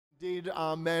Indeed,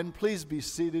 amen. Please be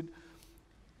seated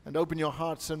and open your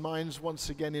hearts and minds once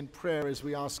again in prayer as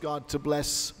we ask God to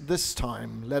bless this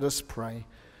time. Let us pray.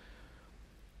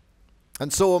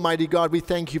 And so, Almighty God, we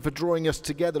thank you for drawing us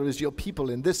together as your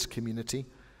people in this community.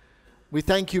 We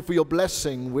thank you for your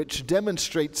blessing, which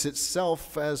demonstrates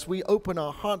itself as we open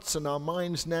our hearts and our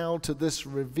minds now to this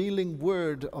revealing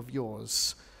word of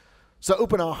yours. So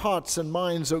open our hearts and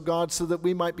minds, O God, so that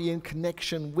we might be in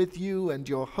connection with you and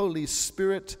your Holy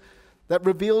Spirit that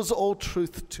reveals all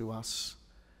truth to us.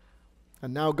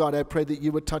 And now, God, I pray that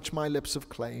you would touch my lips of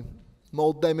clay,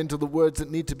 mold them into the words that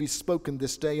need to be spoken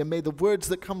this day, and may the words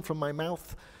that come from my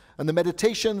mouth and the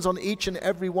meditations on each and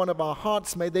every one of our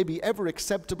hearts, may they be ever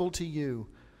acceptable to you.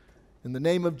 In the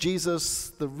name of Jesus,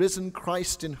 the risen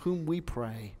Christ, in whom we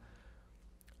pray.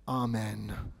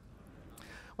 Amen.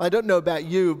 I don't know about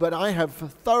you, but I have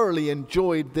thoroughly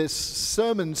enjoyed this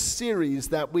sermon series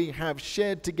that we have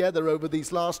shared together over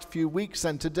these last few weeks,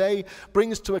 and today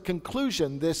brings to a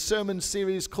conclusion this sermon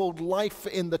series called Life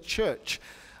in the Church.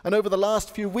 And over the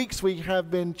last few weeks, we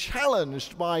have been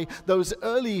challenged by those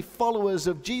early followers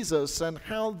of Jesus and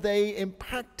how they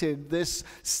impacted this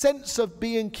sense of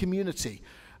being community.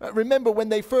 Remember, when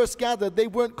they first gathered, they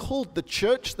weren't called the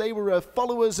church. They were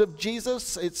followers of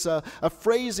Jesus. It's a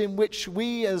phrase in which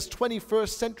we as 21st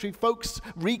century folks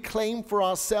reclaim for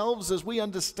ourselves as we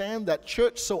understand that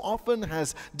church so often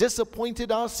has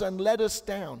disappointed us and let us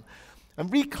down.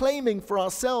 And reclaiming for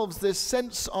ourselves this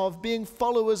sense of being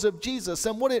followers of Jesus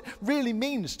and what it really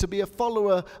means to be a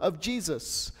follower of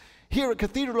Jesus. Here at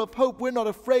Cathedral of Hope, we're not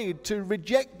afraid to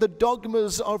reject the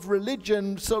dogmas of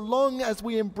religion so long as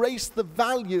we embrace the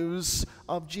values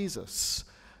of Jesus.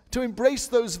 To embrace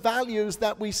those values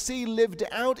that we see lived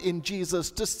out in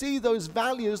Jesus, to see those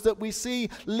values that we see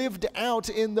lived out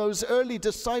in those early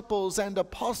disciples and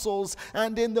apostles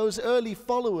and in those early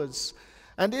followers.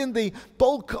 And in the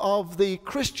bulk of the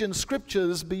Christian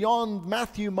scriptures, beyond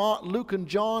Matthew, Mark, Luke, and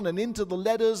John, and into the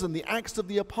letters and the Acts of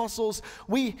the Apostles,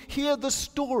 we hear the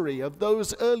story of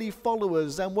those early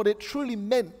followers and what it truly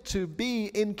meant to be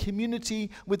in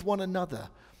community with one another.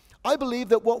 I believe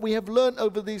that what we have learned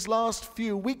over these last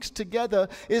few weeks together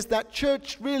is that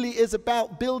church really is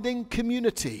about building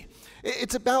community.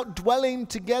 It's about dwelling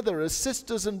together as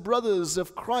sisters and brothers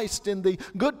of Christ in the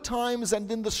good times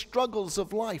and in the struggles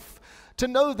of life. To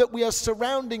know that we are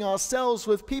surrounding ourselves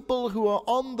with people who are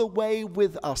on the way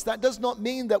with us. That does not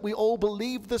mean that we all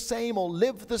believe the same or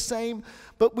live the same,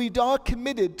 but we are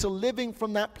committed to living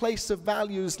from that place of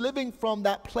values, living from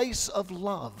that place of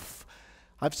love.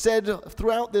 I've said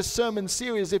throughout this sermon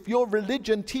series, if your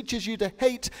religion teaches you to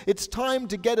hate, it's time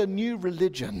to get a new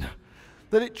religion.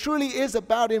 That it truly is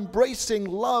about embracing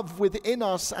love within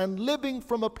us and living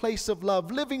from a place of love,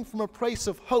 living from a place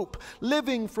of hope,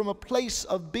 living from a place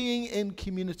of being in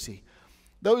community.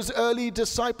 Those early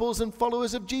disciples and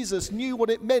followers of Jesus knew what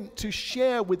it meant to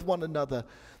share with one another.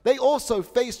 They also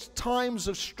faced times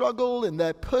of struggle in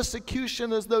their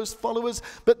persecution as those followers,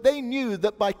 but they knew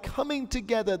that by coming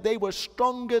together, they were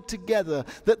stronger together,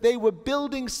 that they were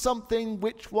building something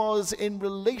which was in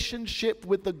relationship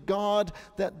with the God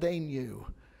that they knew.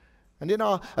 And in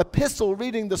our epistle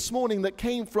reading this morning that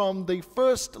came from the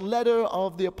first letter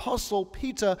of the Apostle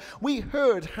Peter, we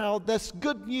heard how this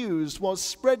good news was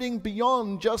spreading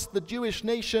beyond just the Jewish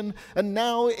nation and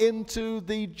now into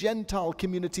the Gentile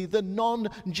community, the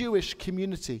non-Jewish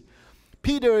community.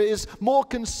 Peter is more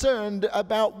concerned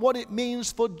about what it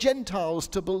means for Gentiles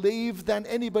to believe than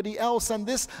anybody else. And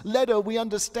this letter, we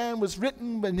understand, was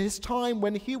written in his time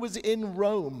when he was in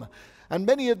Rome. And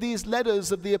many of these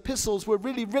letters of the epistles were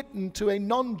really written to a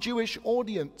non-Jewish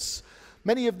audience.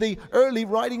 Many of the early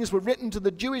writings were written to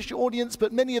the Jewish audience,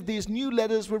 but many of these new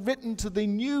letters were written to the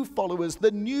new followers,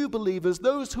 the new believers,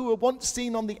 those who were once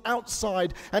seen on the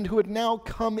outside and who had now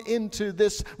come into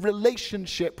this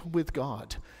relationship with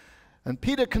God. And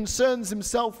Peter concerns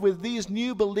himself with these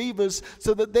new believers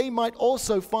so that they might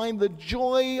also find the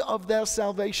joy of their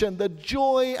salvation, the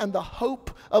joy and the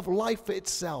hope of life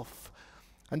itself.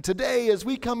 And today, as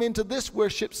we come into this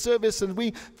worship service and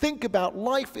we think about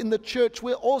life in the church,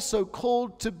 we're also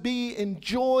called to be in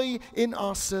joy in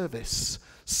our service.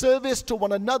 Service to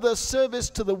one another, service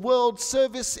to the world,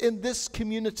 service in this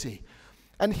community.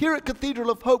 And here at Cathedral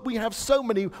of Hope, we have so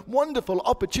many wonderful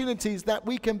opportunities that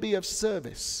we can be of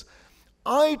service.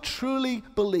 I truly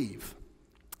believe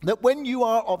that when you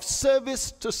are of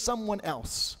service to someone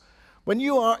else, when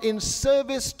you are in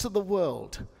service to the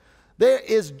world, there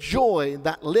is joy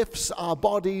that lifts our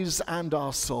bodies and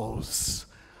our souls.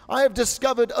 I have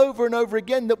discovered over and over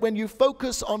again that when you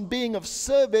focus on being of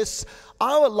service,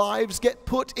 our lives get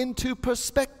put into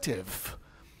perspective.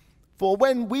 For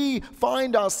when we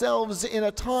find ourselves in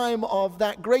a time of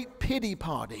that great pity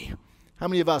party, how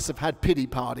many of us have had pity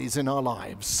parties in our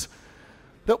lives?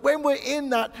 That when we're in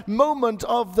that moment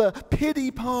of the pity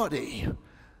party,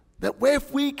 that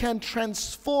if we can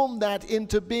transform that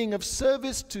into being of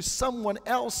service to someone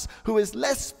else who is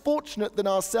less fortunate than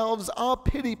ourselves, our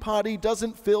pity party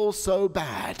doesn't feel so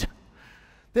bad.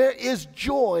 There is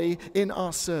joy in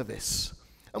our service.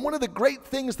 And one of the great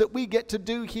things that we get to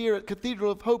do here at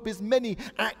Cathedral of Hope is many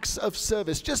acts of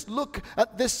service. Just look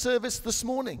at this service this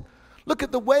morning. Look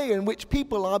at the way in which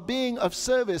people are being of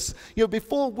service.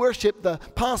 Before worship, the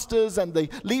pastors and the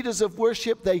leaders of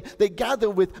worship, they gather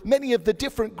with many of the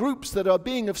different groups that are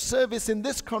being of service in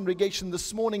this congregation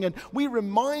this morning. And we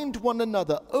remind one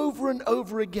another over and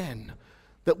over again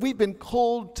that we've been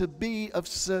called to be of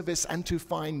service and to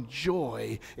find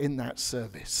joy in that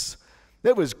service.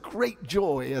 There was great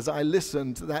joy as I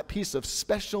listened to that piece of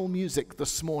special music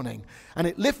this morning. And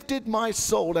it lifted my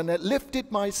soul and it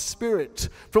lifted my spirit.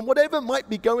 From whatever might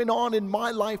be going on in my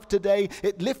life today,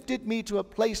 it lifted me to a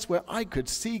place where I could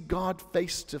see God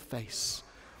face to face.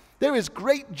 There is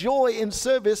great joy in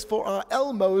service for our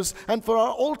Elmos and for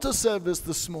our altar servers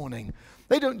this morning.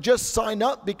 They don't just sign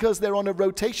up because they're on a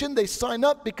rotation. They sign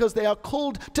up because they are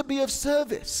called to be of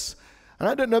service. And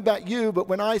I don't know about you, but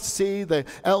when I see the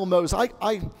Elmos,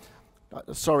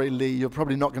 sorry, Lee, you're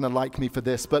probably not going to like me for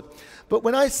this, but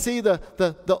when I see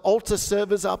the altar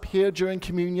servers up here during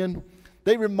communion,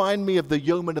 they remind me of the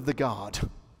yeomen of the guard.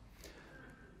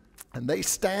 And they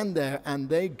stand there and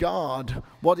they guard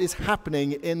what is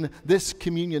happening in this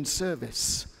communion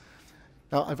service.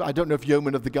 Now, I don't know if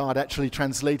yeomen of the guard actually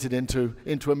translated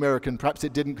into American. Perhaps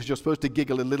it didn't, because you're supposed to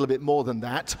giggle a little bit more than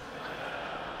that.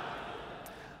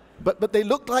 But they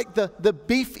look like the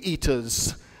beef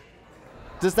eaters.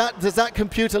 Does that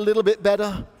compute a little bit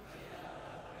better?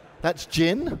 That's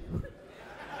gin?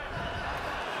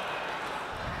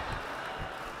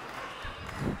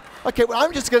 Okay, well,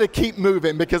 I'm just going to keep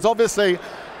moving because obviously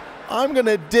I'm going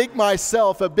to dig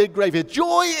myself a big grave here.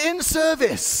 Joy in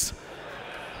service.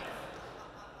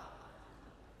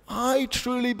 I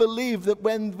truly believe that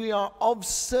when we are of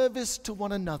service to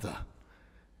one another,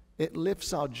 it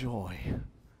lifts our joy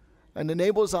and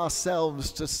enables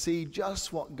ourselves to see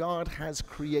just what God has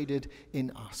created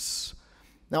in us.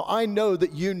 Now, I know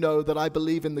that you know that I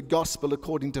believe in the gospel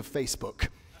according to Facebook.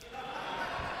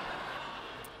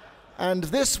 And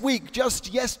this week,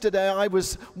 just yesterday, I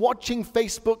was watching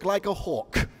Facebook like a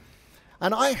hawk.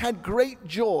 And I had great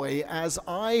joy as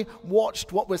I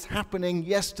watched what was happening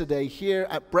yesterday here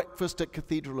at breakfast at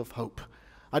Cathedral of Hope.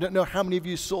 I don't know how many of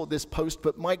you saw this post,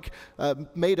 but Mike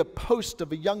made a post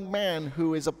of a young man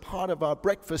who is a part of our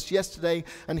breakfast yesterday,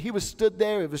 and he was stood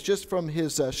there. It was just from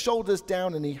his shoulders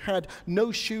down, and he had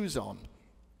no shoes on.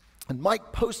 And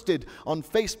Mike posted on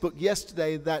Facebook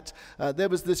yesterday that there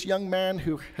was this young man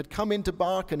who had come into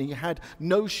Bark, and he had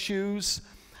no shoes,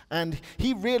 and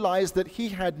he realized that he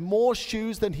had more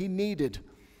shoes than he needed.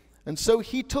 And so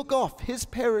he took off his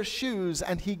pair of shoes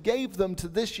and he gave them to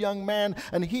this young man,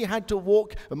 and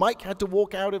Mike had to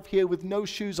walk out of here with no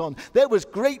shoes on. There was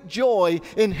great joy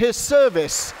in his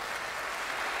service.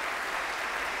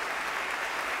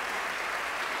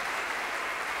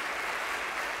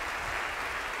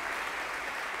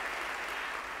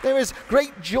 There is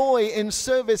great joy in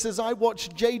service as I watch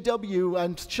JW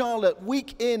and Charlotte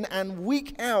week in and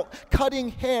week out cutting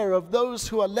hair of those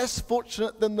who are less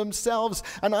fortunate than themselves.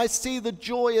 And I see the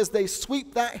joy as they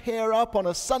sweep that hair up on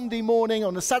a Saturday morning,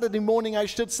 I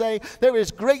should say. There is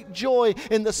great joy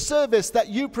in the service that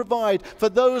you provide for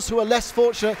those who are less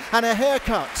fortunate and a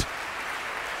haircut.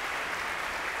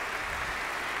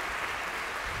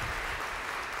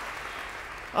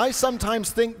 I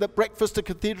sometimes think that breakfast at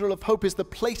Cathedral of Hope is the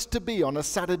place to be on a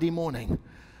Saturday morning,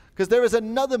 because there is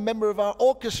another member of our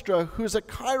orchestra who's a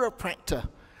chiropractor,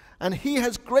 and he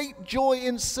has great joy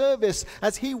in service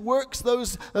as he works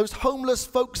those homeless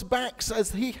folks' backs,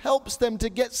 as he helps them to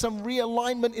get some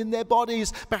realignment in their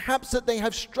bodies, perhaps that they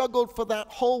have struggled for that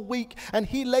whole week, and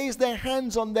he lays their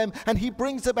hands on them and he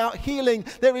brings about healing.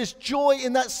 There is joy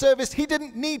in that service. He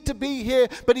didn't need to be here,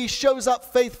 but he shows up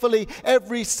faithfully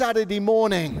every Saturday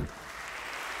morning.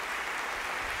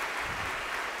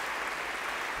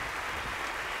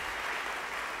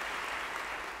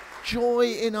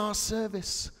 Joy in our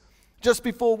service. Just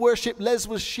before worship, Les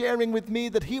was sharing with me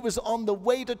that he was on the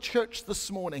way to church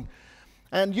this morning.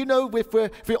 And you know, if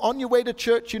you're on your way to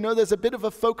church, you know there's a bit of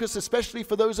a focus, especially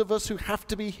for those of us who have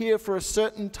to be here for a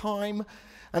certain time.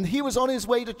 And he was on his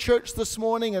way to church this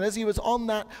morning, and as he was on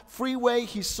that freeway,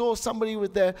 he saw somebody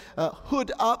with their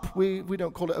hood up. We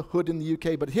don't call it a hood in the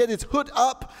UK, but he had his hood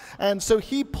up, and so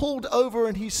he pulled over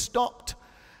and he stopped.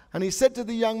 And he said to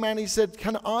the young man, he said,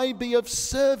 "Can I be of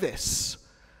service?"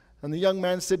 And the young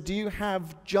man said, "Do you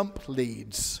have jump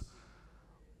leads?"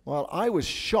 Well, I was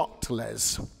shocked,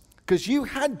 Les, because you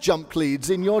had jump leads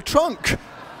in your trunk.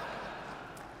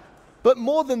 But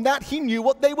more than that, he knew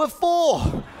what they were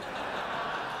for.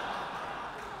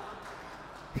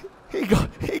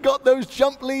 He got those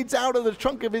jump leads out of the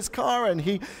trunk of his car, and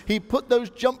he put those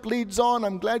jump leads on.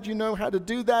 I'm glad you know how to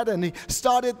do that. And he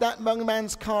started that young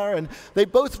man's car, and they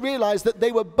both realized that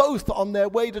they were both on their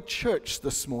way to church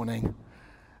this morning,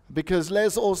 because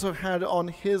Les also had on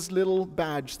his little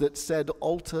badge that said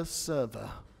altar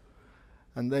server.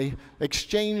 And they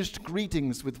exchanged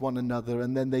greetings with one another,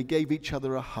 and then they gave each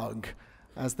other a hug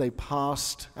as they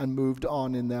passed and moved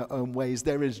on in their own ways.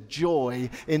 There is joy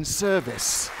in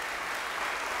service.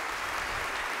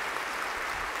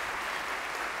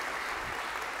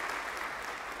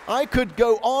 I could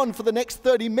go on for the next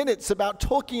 30 minutes about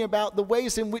talking about the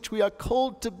ways in which we are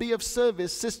called to be of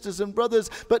service, sisters and brothers,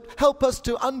 but help us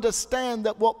to understand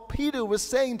that what Peter was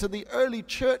saying to the early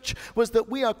church was that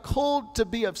we are called to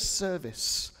be of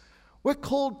service. We're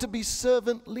called to be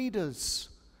servant leaders.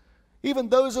 Even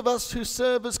those of us who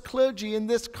serve as clergy in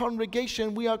this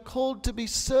congregation, we are called to be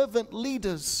servant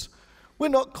leaders. We're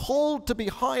not called to be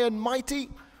high and mighty.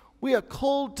 We are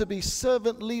called to be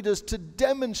servant leaders, to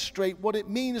demonstrate what it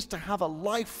means to have a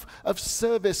life of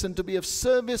service and to be of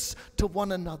service to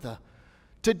one another,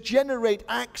 to generate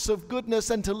acts of goodness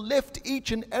and to lift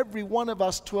each and every one of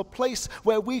us to a place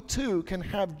where we too can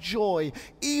have joy,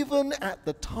 even at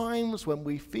the times when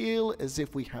we feel as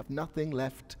if we have nothing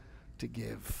left to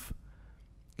give.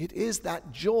 It is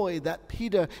that joy that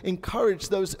Peter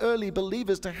encouraged those early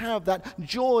believers to have, that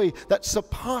joy that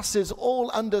surpasses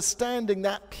all understanding,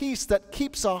 that peace that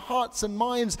keeps our hearts and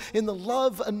minds in the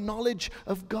love and knowledge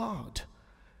of God.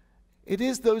 It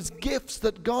is those gifts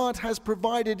that God has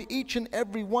provided each and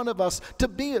every one of us to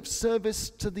be of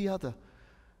service to the other.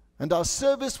 And our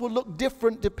service will look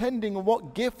different depending on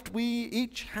what gift we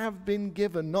each have been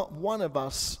given. Not one of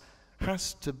us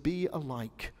has to be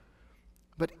alike.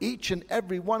 But each and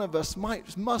every one of us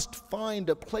must find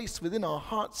a place within our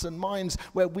hearts and minds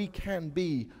where we can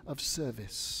be of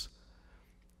service.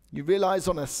 You realize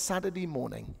on a Saturday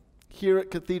morning, here at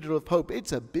Cathedral of Hope,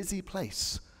 it's a busy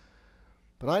place.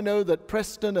 But I know that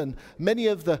Preston and many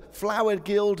of the Flower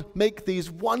Guild make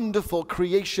these wonderful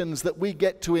creations that we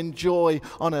get to enjoy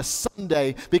on a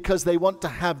Sunday because they want to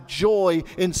have joy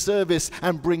in service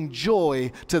and bring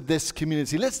joy to this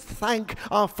community. Let's thank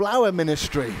our flower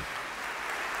ministry.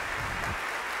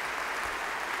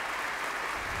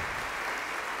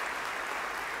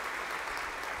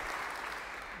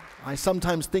 I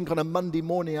sometimes think on a Monday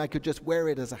morning I could just wear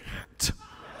it as a hat.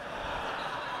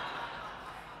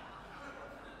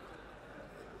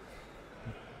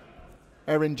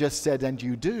 Erin just said, "And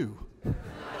you do."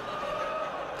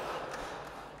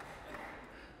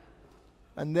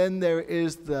 And then there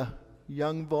is the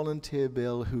young volunteer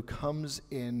Bill who comes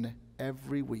in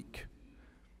every week.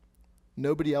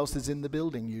 Nobody else is in the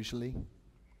building usually.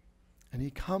 And he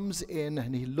comes in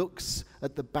and he looks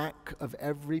at the back of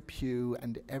every pew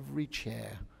and every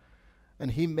chair.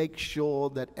 And he makes sure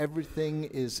that everything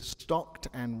is stocked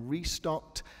and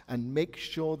restocked and makes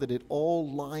sure that it all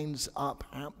lines up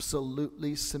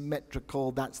absolutely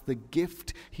symmetrical. That's the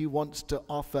gift he wants to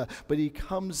offer. But he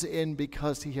comes in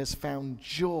because he has found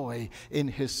joy in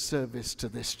his service to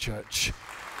this church.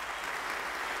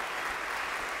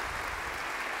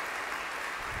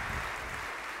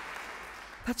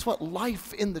 That's what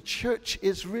life in the church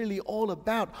is really all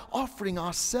about, offering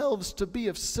ourselves to be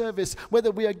of service,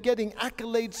 whether we are getting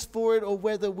accolades for it or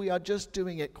whether we are just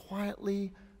doing it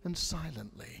quietly and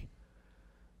silently.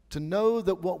 To know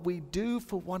that what we do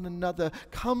for one another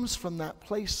comes from that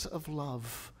place of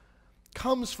love,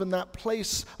 comes from that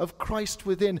place of Christ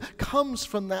within, comes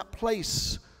from that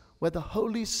place where the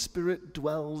Holy Spirit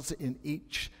dwells in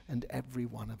each and every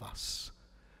one of us.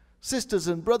 Sisters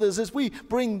and brothers, as we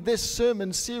bring this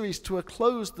sermon series to a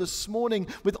close this morning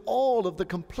with all of the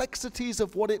complexities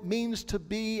of what it means to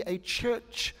be a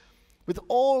church, with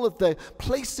all of the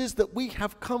places that we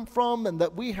have come from and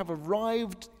that we have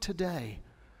arrived today,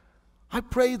 I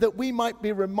pray that we might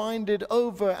be reminded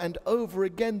over and over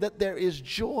again that there is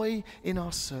joy in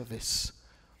our service,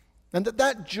 and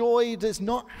that joy is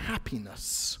not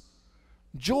happiness.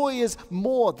 Joy is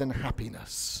more than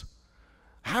happiness.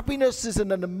 Happiness is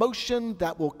an emotion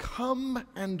that will come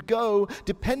and go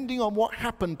depending on what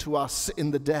happened to us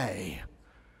in the day.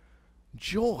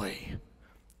 Joy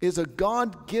is a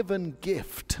God-given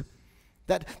gift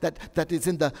that is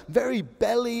in the very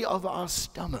belly of our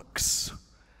stomachs,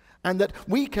 and that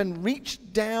we can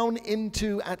reach down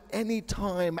into at any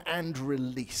time and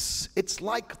release. It's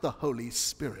like the Holy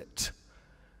Spirit,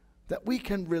 that we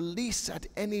can release at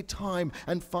any time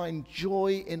and find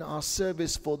joy in our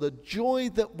service, for the joy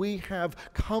that we have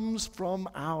comes from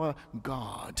our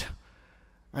God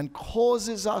and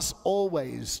causes us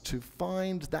always to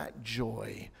find that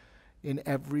joy in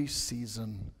every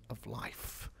season of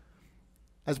life.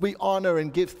 As we honor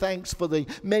and give thanks for the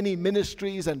many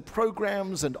ministries and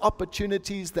programs and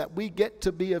opportunities that we get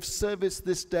to be of service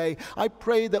this day, I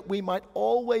pray that we might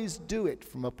always do it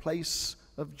from a place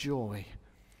of joy.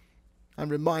 I'm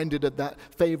reminded of that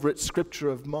favorite scripture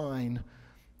of mine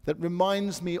that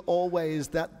reminds me always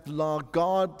that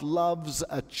God loves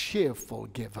a cheerful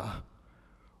giver,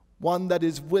 one that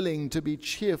is willing to be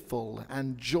cheerful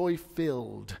and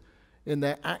joy-filled in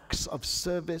their acts of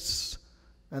service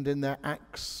and in their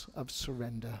acts of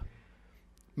surrender.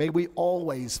 May we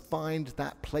always find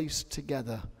that place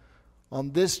together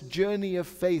on this journey of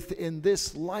faith in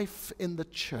this life in the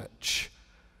church,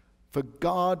 for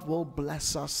God will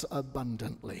bless us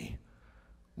abundantly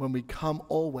when we come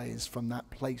always from that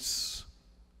place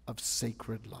of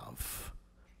sacred love.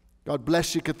 God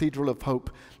bless you, Cathedral of Hope.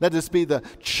 Let us be the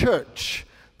church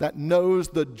that knows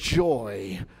the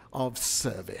joy of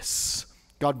service.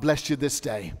 God bless you this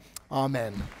day.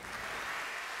 Amen.